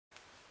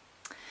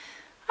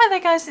there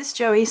guys, it's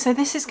Joey. So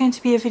this is going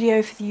to be a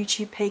video for the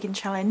YouTube Pagan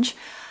Challenge,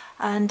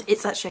 and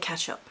it's actually a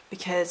catch up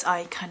because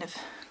I kind of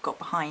got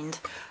behind.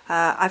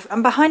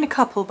 I'm behind a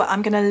couple, but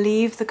I'm going to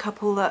leave the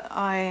couple that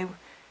I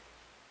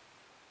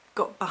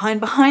got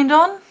behind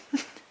on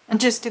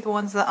and just do the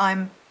ones that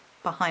I'm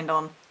behind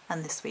on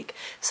and this week.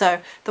 So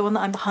the one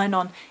that I'm behind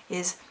on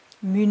is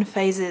moon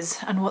phases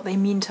and what they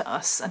mean to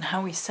us and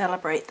how we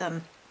celebrate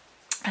them,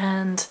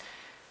 and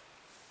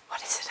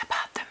what is it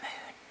about the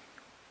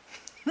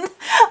moon?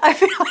 I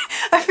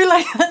feel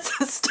like that's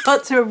a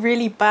start to a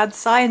really bad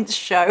science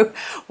show.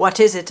 What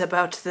is it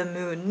about the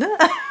moon?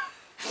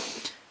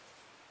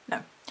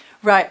 No.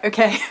 Right,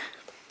 okay.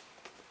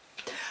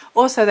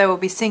 Also there will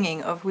be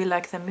singing of We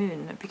Like the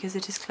Moon because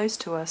it is close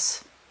to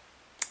us.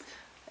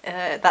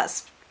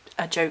 That's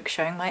a joke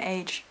showing my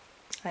age.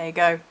 There you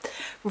go.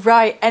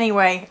 Right,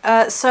 anyway,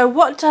 so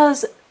what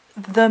does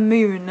the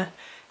moon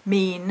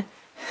mean?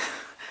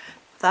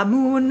 The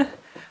moon.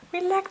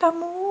 We like the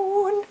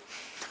moon.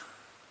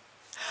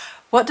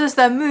 What does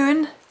the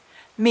moon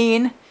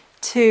mean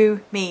to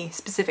me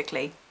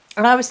specifically?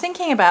 And I was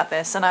thinking about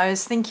this, and I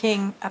was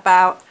thinking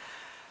about,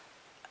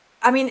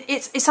 I mean,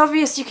 it's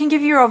obvious, you can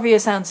give your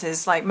obvious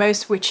answers, like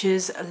most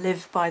witches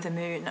live by the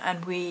moon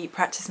and we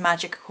practice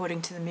magic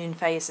according to the moon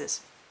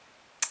phases.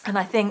 And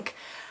I think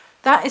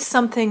that is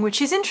something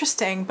which is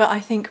interesting, but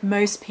I think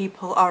most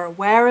people are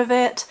aware of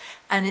it,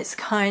 and it's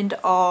kind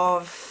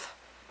of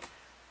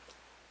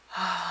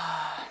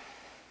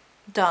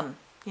done.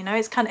 You know,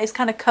 it's kind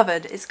of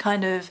covered, it's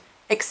kind of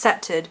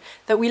accepted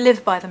that we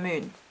live by the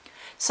moon.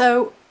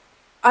 So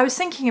I was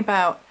thinking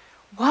about,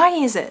 why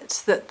is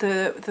it that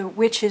the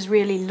witches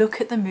really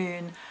look at the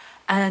moon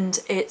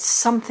and it's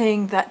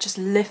something that just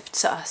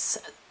lifts us,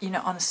 you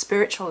know, on a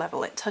spiritual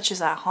level? It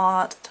touches our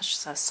heart, it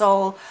touches our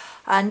soul,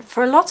 and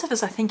for a lot of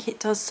us I think it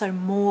does so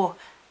more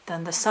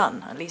than the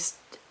sun, at least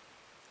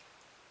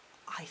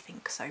I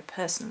think so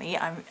personally.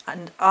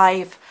 And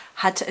I've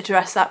had to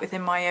address that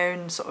within my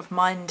own sort of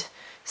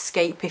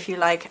mindscape, if you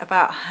like,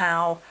 about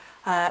how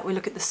we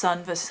look at the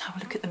sun versus how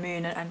we look at the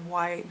moon, and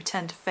why we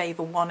tend to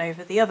favour one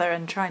over the other,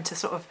 and trying to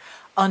sort of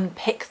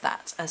unpick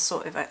that as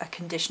sort of a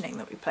conditioning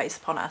that we place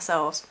upon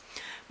ourselves.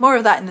 More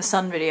of that in the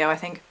sun video, I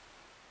think.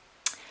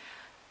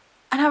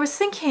 And I was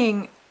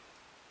thinking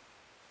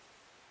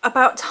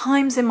about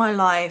times in my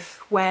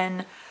life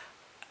when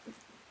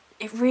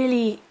it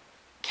really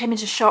came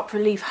into sharp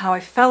relief how I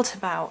felt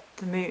about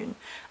the moon.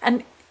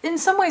 And in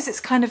some ways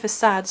it's kind of a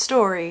sad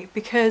story,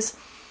 because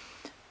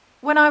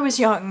when I was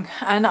young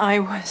and I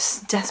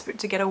was desperate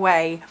to get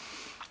away,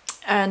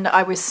 and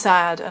I was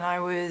sad and I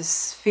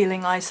was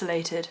feeling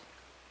isolated,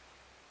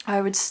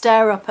 I would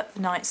stare up at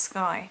the night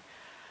sky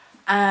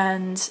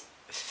and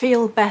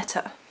feel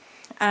better.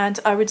 And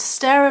I would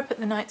stare up at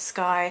the night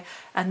sky,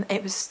 and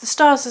it was the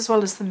stars as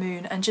well as the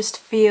moon, and just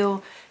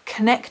feel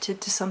connected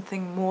to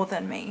something more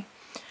than me.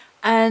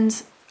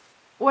 And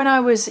when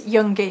I was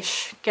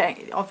youngish,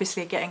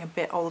 obviously getting a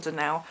bit older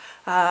now,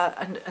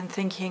 and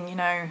thinking, you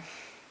know,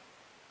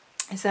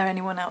 is there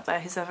anyone out there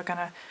who's ever going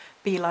to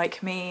be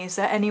like me? Is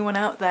there anyone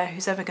out there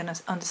who's ever going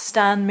to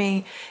understand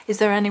me? Is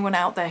there anyone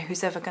out there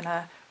who's ever going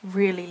to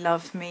really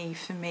love me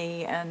for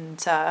me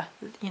and,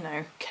 you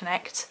know,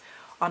 connect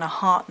on a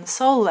heart and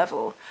soul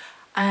level?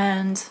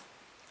 And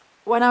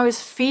when I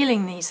was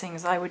feeling these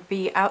things, I would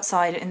be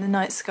outside in the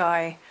night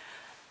sky,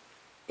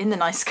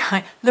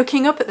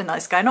 looking up at the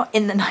night sky, not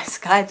in the night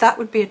sky, that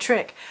would be a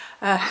trick.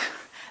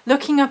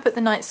 Looking up at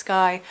the night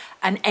sky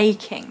and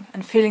aching,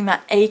 and feeling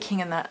that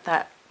aching and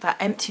that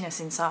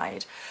emptiness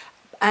inside.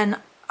 And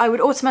I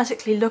would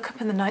automatically look up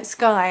in the night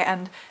sky,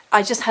 and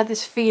I just had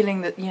this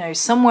feeling that, you know,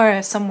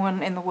 somewhere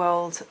someone in the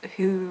world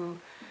who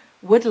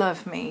would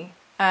love me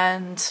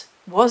and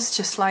was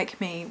just like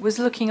me was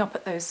looking up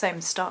at those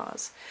same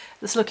stars,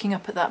 was looking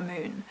up at that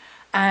moon.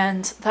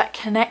 And that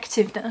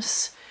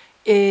connectiveness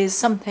is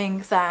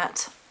something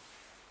that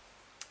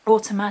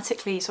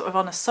automatically, sort of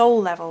on a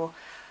soul level,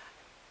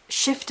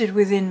 shifted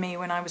within me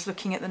when I was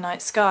looking at the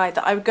night sky,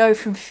 that I would go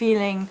from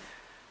feeling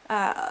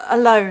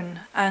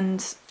alone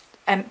and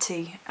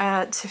empty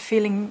to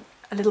feeling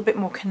a little bit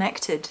more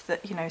connected,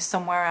 that, you know,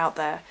 somewhere out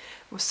there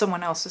was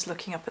someone else was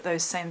looking up at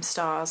those same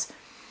stars.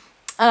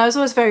 And I was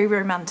always very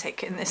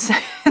romantic in this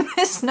in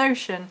this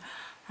notion,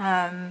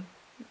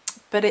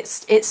 but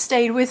it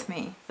stayed with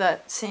me,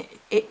 that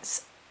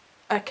it's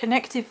a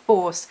connective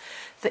force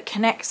that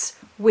connects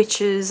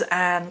witches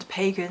and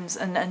pagans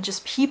and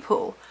just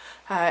people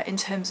in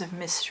terms of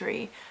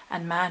mystery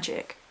and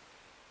magic.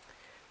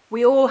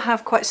 We all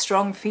have quite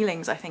strong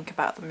feelings, I think,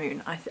 about the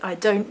moon. I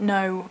don't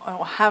know,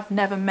 or have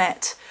never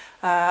met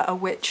a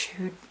witch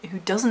who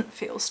doesn't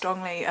feel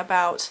strongly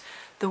about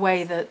the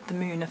way that the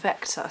moon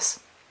affects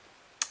us.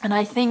 And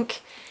I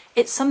think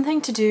it's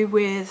something to do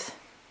with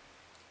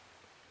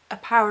a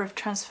power of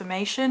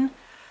transformation,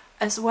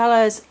 as well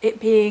as it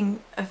being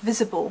a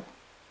visible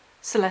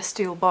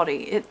celestial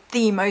body,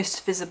 the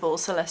most visible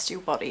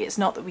celestial body. It's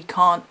not that we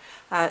can't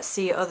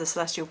see other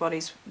celestial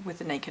bodies with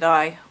the naked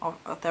eye.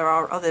 There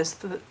are others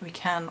that we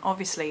can,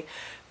 obviously,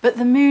 but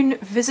the moon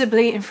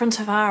visibly in front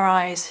of our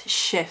eyes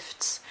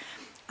shifts.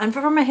 And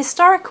from a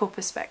historical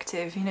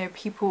perspective, you know,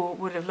 people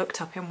would have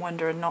looked up in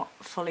wonder and not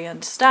fully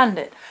understand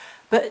it.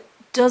 But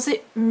does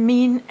it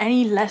mean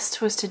any less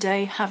to us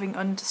today, having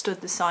understood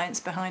the science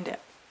behind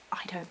it?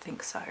 I don't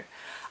think so.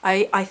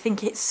 I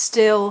think it's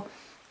still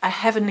a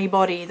heavenly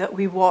body that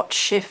we watch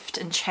shift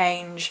and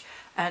change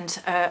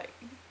and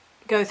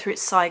go through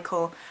its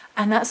cycle.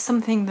 And that's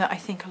something that I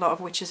think a lot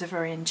of witches are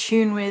very in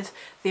tune with,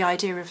 the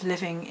idea of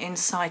living in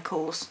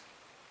cycles.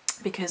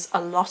 Because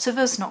a lot of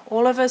us, not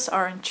all of us,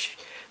 are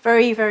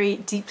very, very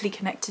deeply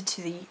connected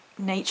to the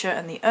nature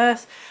and the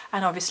earth.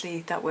 And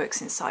obviously that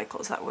works in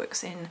cycles, that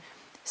works in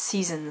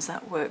seasons,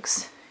 that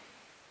works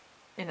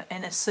in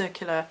a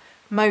circular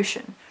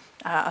motion.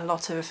 A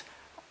lot of,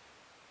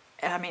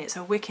 I mean, it's a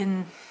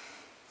Wiccan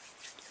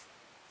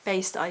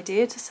based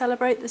idea to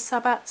celebrate the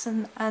Sabbats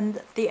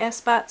and the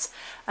Esbats,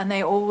 and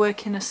they all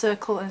work in a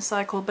circle and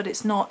cycle, but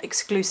it's not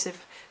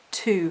exclusive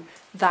to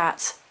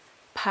that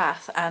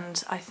path.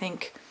 And I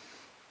think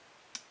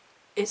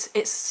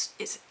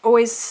it's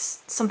always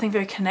something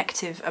very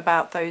connective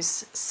about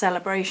those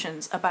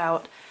celebrations,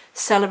 about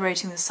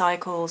celebrating the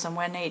cycles and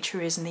where nature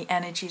is and the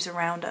energies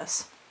around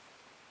us.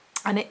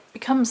 And it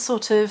becomes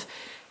sort of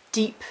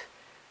deep,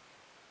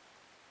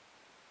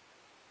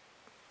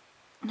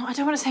 no, I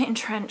don't want to say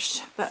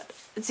entrenched, but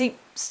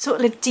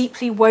sort of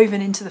deeply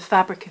woven into the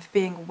fabric of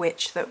being a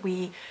witch, that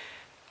we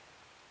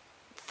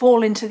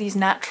fall into these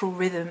natural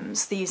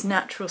rhythms, these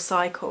natural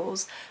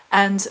cycles,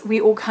 and we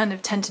all kind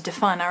of tend to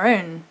define our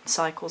own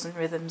cycles and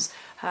rhythms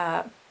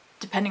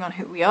depending on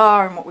who we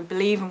are and what we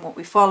believe and what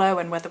we follow,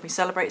 and whether we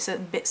celebrate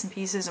certain bits and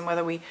pieces, and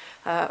whether we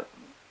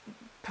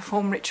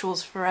perform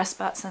rituals for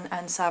Esbats and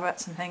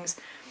Sabbats and things.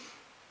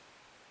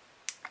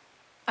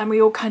 And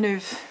we all kind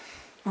of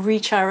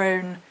reach our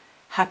own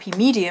happy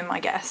medium, I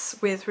guess,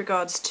 with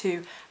regards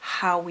to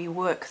how we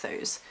work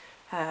those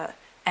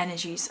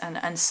energies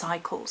and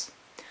cycles.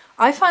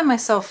 I find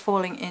myself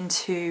falling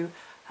into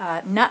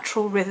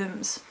natural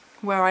rhythms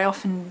where I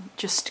often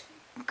just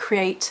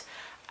create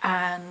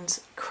and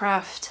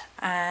craft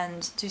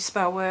and do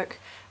spell work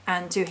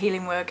and do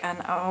healing work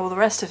and all the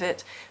rest of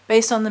it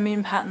based on the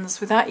moon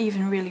patterns without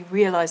even really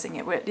realising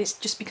it, where it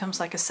just becomes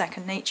like a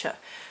second nature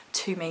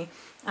to me.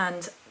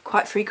 And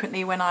quite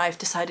frequently when I've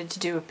decided to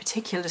do a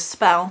particular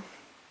spell,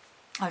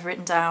 I've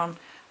written down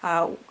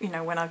you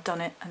know, when I've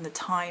done it and the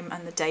time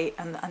and the date,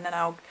 and then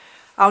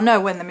I'll know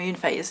when the moon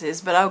phase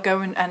is, but I'll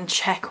go and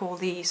check all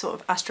the sort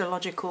of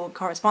astrological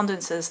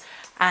correspondences,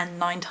 and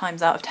 9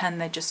 times out of 10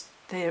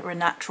 they're a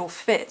natural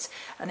fit.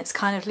 And it's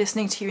kind of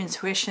listening to your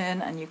intuition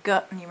and your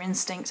gut and your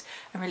instinct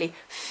and really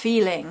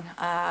feeling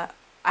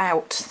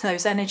out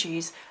those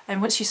energies. And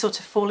once you sort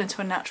of fall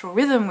into a natural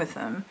rhythm with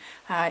them,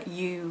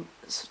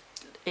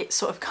 it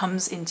sort of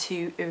comes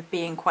into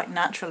being quite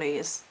naturally,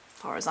 as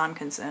far as I'm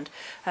concerned,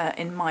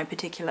 in my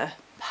particular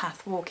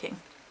path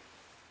walking.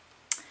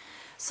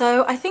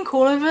 So I think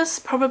all of us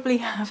probably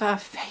have our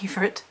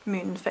favourite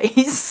moon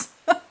phase.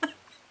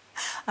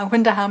 I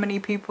wonder how many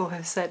people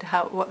have said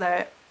what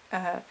their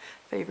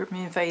favourite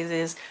moon phase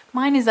is.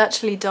 Mine is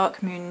actually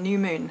dark moon, new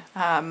moon,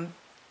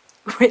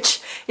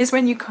 which is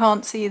when you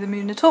can't see the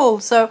moon at all.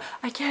 So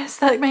I guess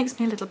that makes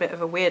me a little bit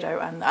of a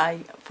weirdo, and I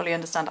fully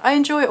understand. I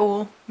enjoy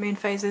all moon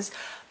phases,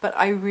 but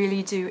I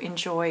really do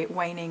enjoy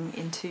waning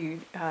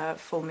into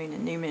full moon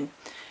and new moon,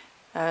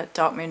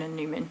 dark moon and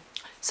new moon.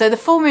 So the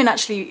full moon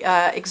actually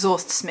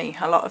exhausts me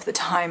a lot of the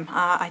time.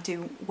 I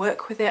do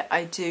work with it,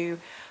 I do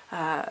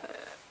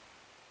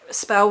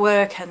spell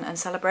work and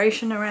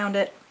celebration around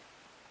it,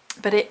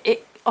 but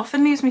it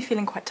often leaves me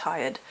feeling quite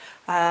tired.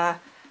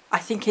 I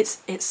think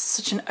it's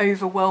such an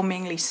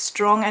overwhelmingly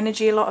strong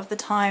energy a lot of the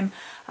time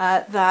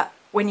that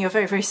when you're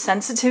very, very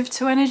sensitive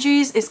to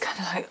energies, it's kind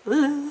of like,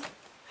 ugh.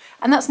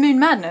 And that's moon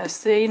madness.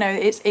 So, you know,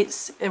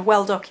 it's a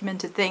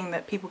well-documented thing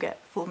that people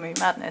get full moon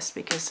madness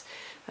because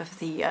of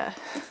the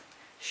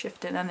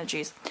shift in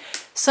energies.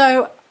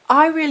 So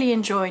I really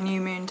enjoy new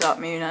moon, dark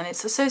moon, and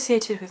it's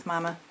associated with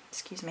Mama,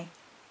 excuse me,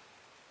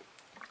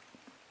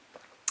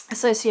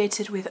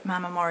 associated with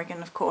Mama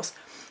Morrigan, of course.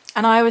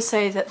 And I always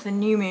say that the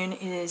new moon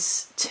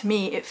is, to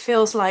me, it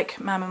feels like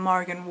Mama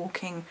Morrigan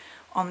walking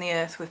on the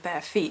earth with bare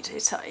feet.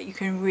 You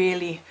can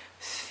really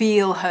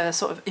feel her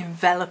sort of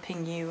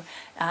enveloping you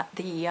at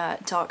the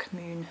dark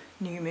moon,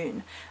 new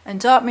moon. And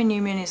dark moon,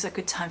 new moon is a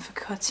good time for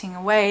cutting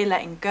away,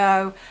 letting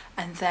go,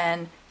 and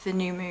then the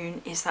new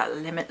moon is that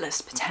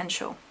limitless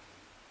potential.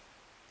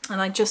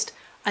 And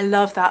I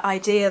love that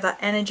idea, that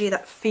energy,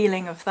 that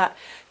feeling of that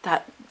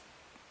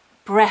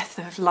breath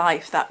of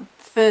life, that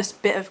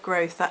first bit of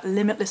growth, that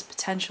limitless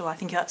potential. I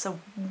think that's a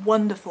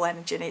wonderful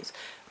energy, and it's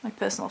my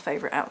personal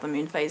favourite out of the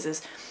moon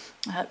phases.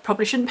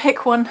 Probably shouldn't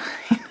pick one.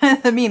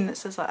 The meme that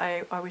says that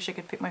I wish I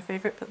could pick my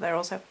favourite, but they're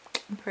also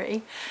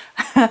pretty.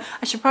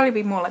 I should probably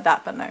be more like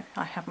that, but no,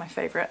 I have my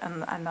favourite,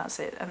 and that's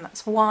it, and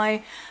that's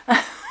why.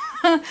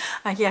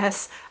 I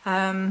guess.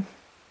 In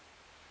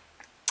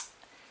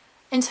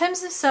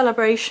terms of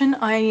celebration,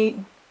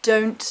 I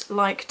don't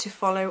like to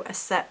follow a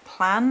set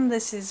plan.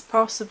 This is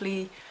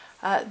possibly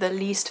the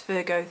least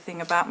Virgo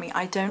thing about me.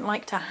 I don't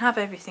like to have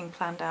everything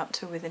planned out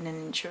to within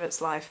an inch of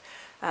its life,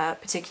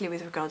 particularly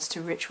with regards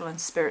to ritual and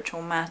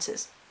spiritual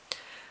matters.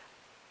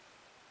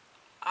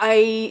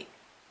 I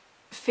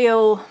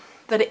feel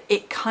that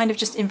it kind of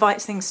just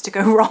invites things to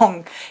go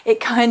wrong. It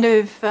kind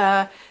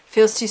of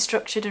feels too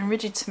structured and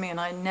rigid to me, and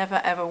I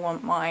never ever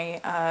want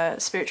my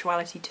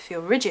spirituality to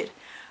feel rigid.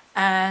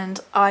 And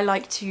I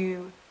like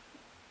to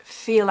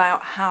feel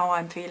out how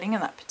I'm feeling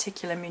in that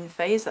particular moon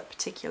phase, that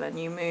particular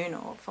new moon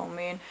or full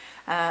moon,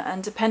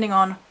 and depending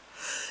on,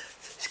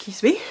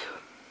 excuse me,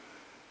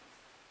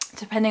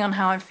 depending on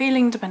how I'm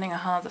feeling, depending on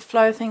how the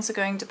flow of things are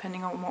going,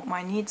 depending on what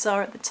my needs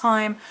are at the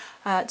time,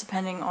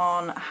 depending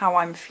on how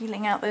I'm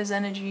feeling out those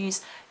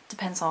energies,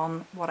 depends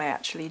on what I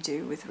actually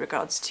do with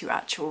regards to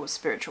actual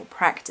spiritual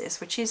practice,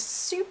 which is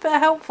super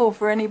helpful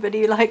for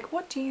anybody like,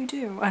 what do you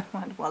do? I'm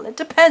like, well, it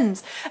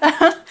depends.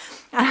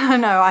 I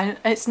know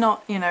it's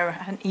not, you know,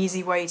 an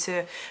easy way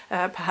to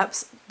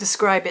perhaps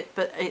describe it,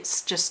 but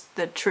it's just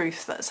the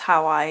truth. That's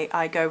how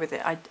I go with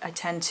it. I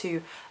tend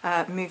to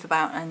move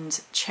about and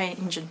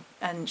change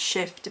and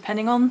shift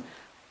depending on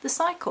the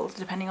cycle,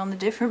 depending on the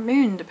different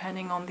moon,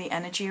 depending on the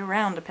energy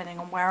around, depending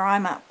on where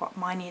I'm at, what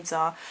my needs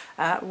are,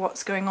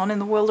 what's going on in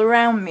the world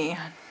around me,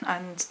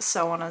 and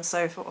so on and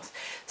so forth.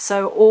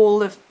 So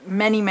all of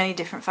many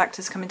different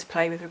factors come into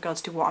play with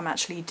regards to what I'm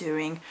actually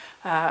doing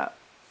at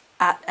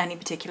any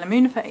particular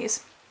moon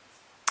phase.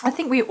 I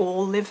think we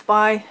all live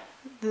by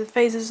the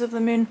phases of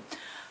the moon,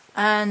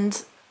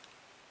 and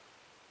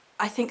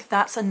I think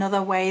that's another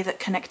way that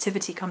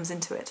connectivity comes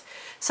into it.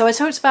 So I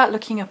talked about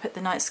looking up at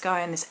the night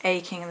sky and this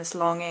aching and this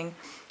longing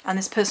and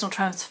this personal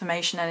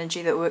transformation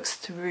energy that works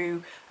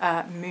through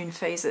moon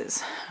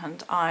phases.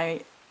 And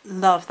I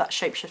love that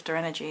shapeshifter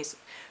energy. It's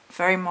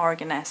very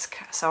Morrigan-esque.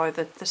 So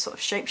the sort of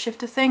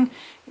shapeshifter thing,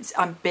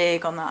 I'm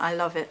big on that. I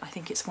love it. I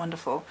think it's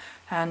wonderful.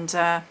 And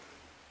the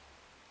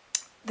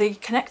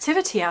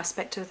connectivity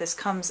aspect of this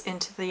comes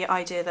into the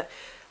idea that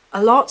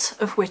a lot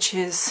of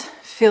witches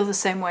feel the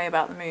same way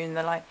about the moon.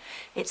 They're like,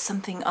 it's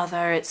something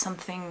other, it's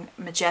something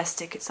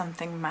majestic, it's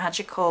something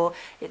magical,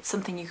 it's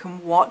something you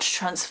can watch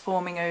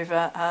transforming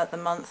over the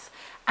month.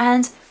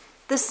 And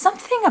there's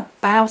something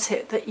about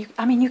it that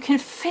you can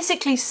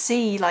physically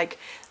see like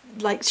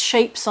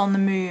shapes on the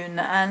moon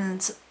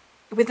and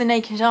with the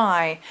naked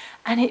eye,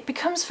 and it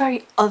becomes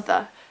very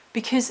other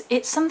because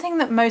it's something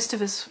that most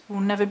of us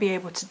will never be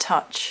able to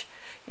touch.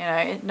 You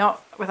know,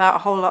 not without a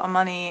whole lot of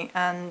money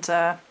and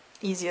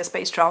easier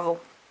space travel.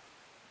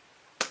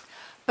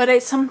 But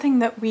it's something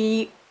that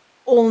we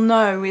all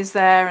know is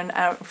there and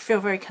feel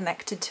very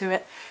connected to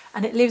it,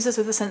 and it leaves us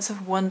with a sense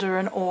of wonder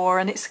and awe,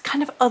 and it's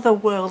kind of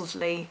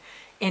otherworldly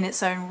in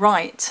its own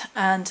right.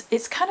 And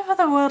it's kind of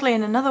otherworldly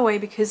in another way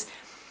because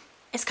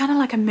it's kind of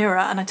like a mirror,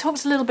 and I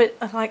talked a little bit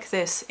like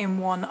this in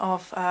one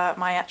of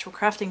my actual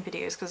crafting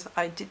videos because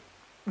I did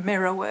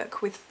mirror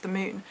work with the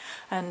moon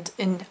and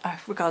in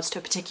regards to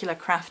a particular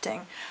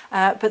crafting,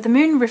 but the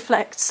moon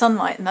reflects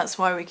sunlight and that's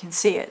why we can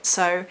see it.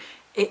 So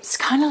it's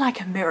kind of like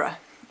a mirror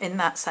in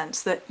that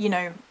sense that, you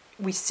know,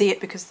 we see it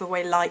because of the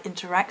way light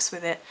interacts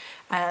with it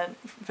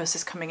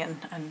versus coming in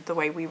and the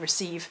way we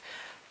receive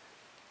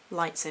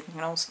light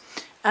signals.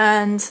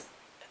 And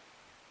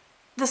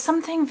there's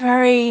something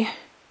very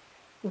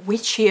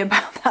witchy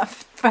about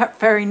that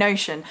very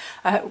notion.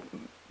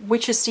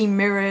 Witches see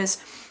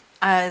mirrors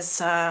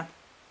as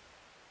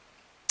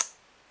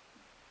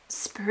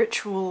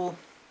spiritual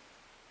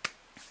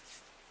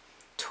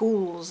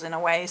tools in a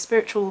way,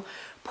 spiritual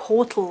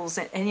portals,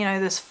 and you know,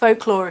 there's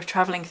folklore of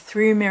traveling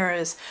through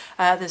mirrors.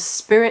 There's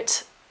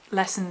spirit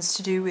lessons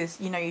to do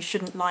with, you know, you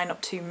shouldn't line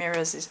up two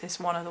mirrors is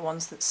one of the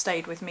ones that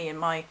stayed with me in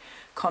my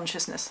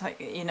consciousness. Like,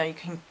 you know, you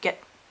can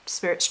get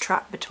spirits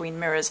trapped between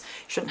mirrors.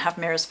 You shouldn't have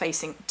mirrors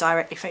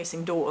directly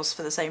facing doors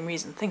for the same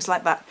reason, things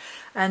like that.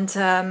 And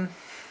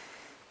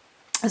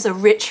there's a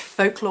rich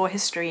folklore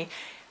history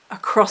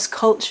across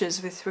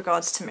cultures with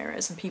regards to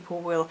mirrors, and people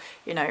will,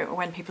 you know,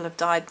 when people have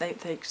died,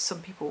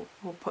 some people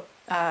will put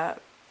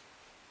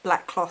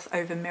black cloth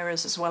over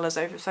mirrors as well as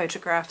over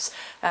photographs,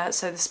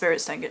 so the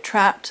spirits don't get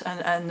trapped.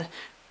 And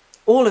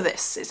all of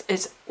this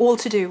is all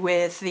to do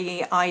with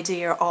the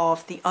idea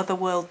of the other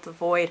world, the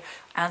void,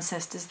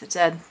 ancestors, the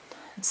dead,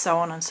 and so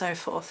on and so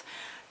forth.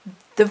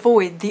 The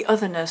void, the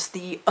otherness,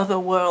 the other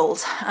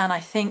world. And I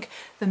think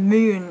the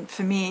moon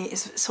for me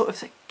is sort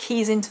of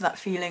keys into that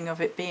feeling of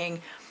it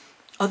being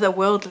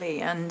otherworldly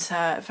and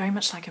very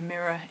much like a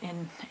mirror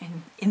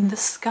in the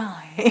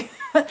sky.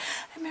 A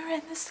mirror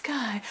in the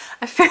sky.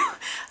 I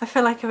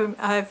feel like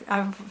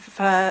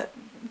I've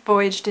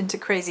voyaged into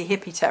crazy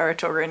hippie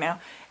territory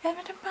now.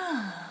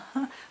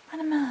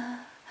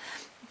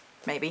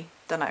 Maybe,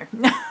 don't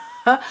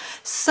know.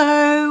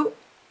 So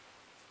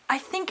I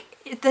think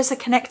there's a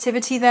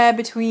connectivity there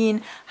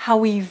between how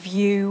we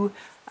view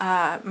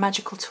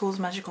magical tools,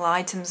 magical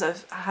items,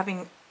 of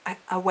having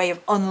a way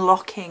of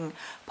unlocking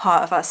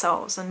part of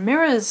ourselves. And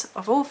mirrors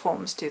of all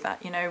forms do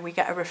that. You know, we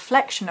get a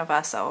reflection of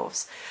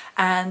ourselves,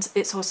 and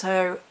it's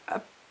also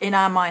in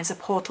our minds a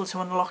portal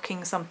to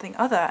unlocking something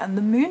other, and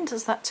the moon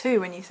does that too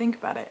when you think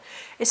about it.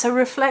 It's a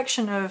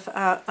reflection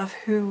of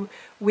who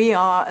we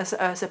are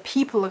as a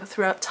people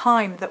throughout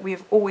time, that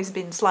we've always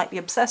been slightly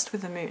obsessed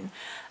with the moon.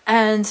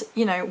 And,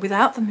 you know,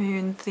 without the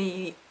moon,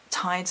 the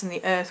tides in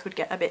the earth would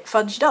get a bit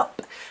fudged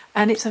up,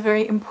 and it's a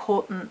very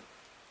important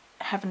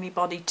heavenly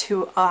body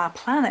to our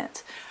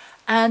planet.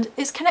 And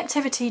its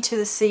connectivity to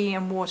the sea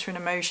and water and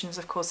emotions,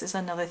 of course, is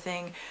another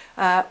thing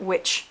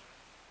which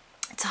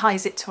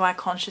ties it to our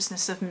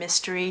consciousness of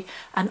mystery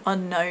and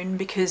unknown,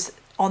 because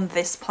on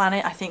this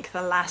planet I think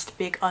the last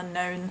big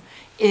unknown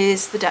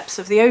is the depths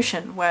of the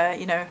ocean, where,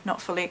 you know, not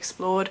fully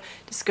explored,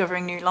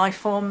 discovering new life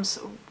forms.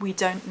 We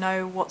don't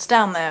know what's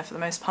down there for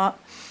the most part,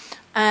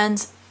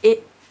 and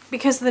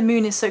because the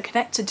moon is so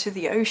connected to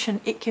the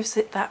ocean, it gives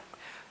it that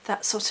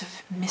sort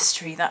of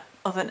mystery, that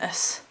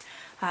otherness,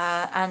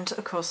 and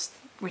of course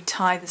we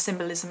tie the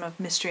symbolism of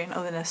mystery and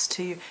otherness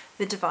to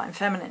the divine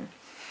feminine,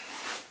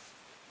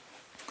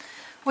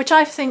 which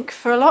I think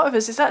for a lot of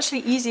us is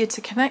actually easier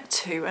to connect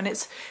to. And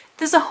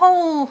there's a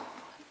whole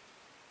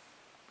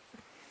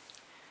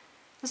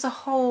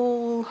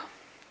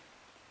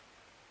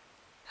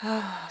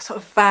sort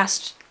of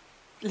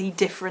vastly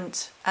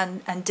different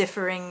and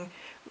differing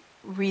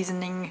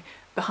reasoning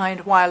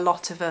behind why a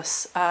lot of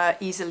us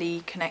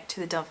easily connect to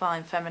the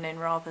divine feminine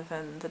rather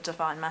than the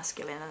divine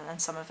masculine,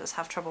 and some of us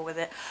have trouble with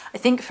it. I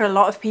think for a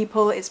lot of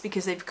people it's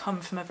because they've come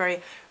from a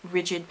very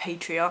rigid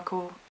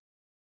patriarchal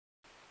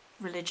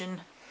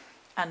religion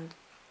and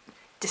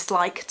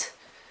disliked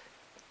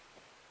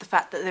the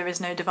fact that there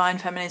is no divine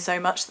feminine so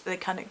much that they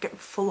kind of go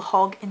full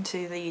hog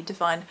into the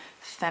divine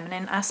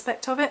feminine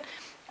aspect of it.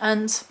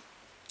 And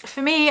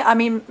for me, I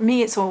mean,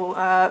 it's all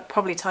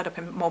probably tied up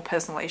in more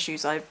personal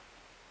issues, I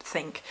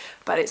think,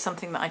 but it's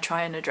something that I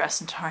try and address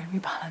and try and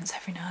rebalance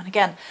every now and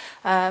again.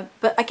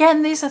 But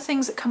again, these are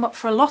things that come up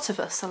for a lot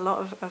of us, a lot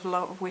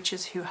of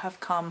witches who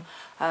have come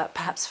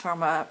perhaps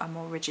from a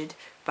more rigid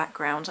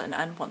background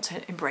and want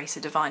to embrace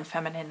a divine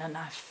feminine, and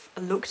I've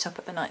looked up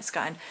at the night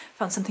sky and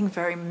found something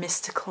very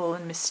mystical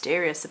and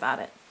mysterious about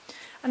it.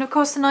 And of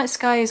course the night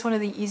sky is one of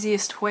the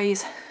easiest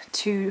ways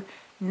to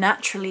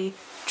naturally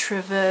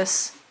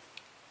traverse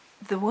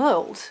the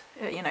world.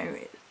 You know,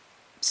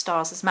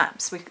 stars as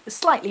maps. We're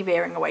slightly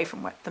veering away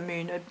from the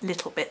moon a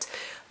little bit,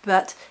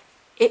 but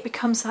it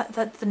becomes that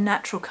the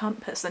natural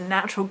compass, the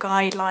natural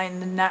guideline,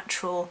 the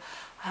natural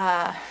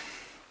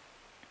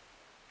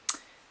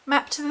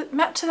map to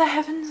the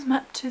heavens,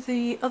 map to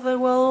the other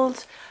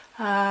world,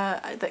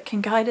 that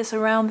can guide us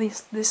around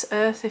this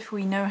earth if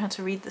we know how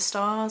to read the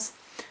stars,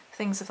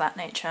 things of that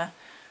nature.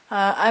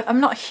 I'm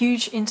not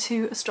huge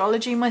into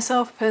astrology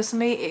myself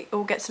personally. It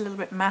all gets a little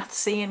bit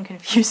mathsy and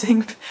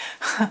confusing.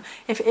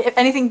 if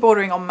anything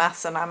bordering on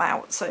maths, then I'm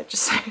out, so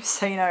just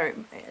so you know.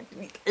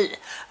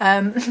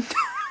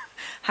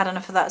 Had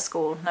enough of that at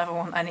school, never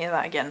want any of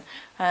that again.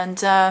 And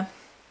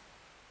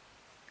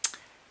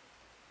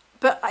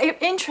but it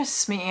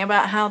interests me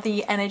about how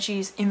the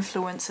energies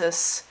influence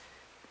us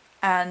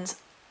and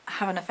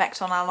have an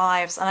effect on our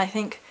lives, and I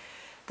think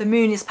the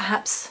moon is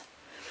perhaps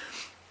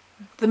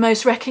the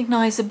most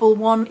recognisable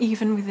one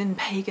even within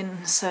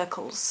pagan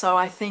circles. So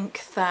I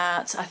think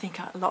a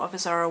lot of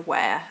us are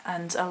aware,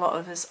 and a lot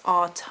of us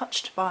are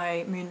touched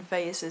by moon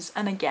phases,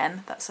 and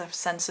again that's a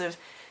sense of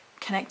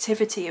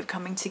connectivity, of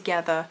coming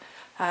together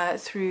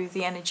through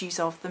the energies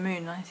of the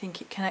moon. I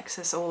think it connects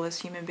us all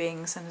as human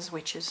beings and as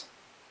witches.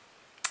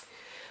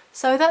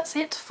 So that's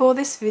it for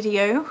this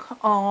video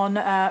on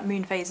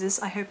moon phases.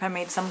 I hope I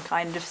made some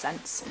kind of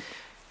sense,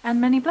 and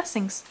many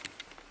blessings.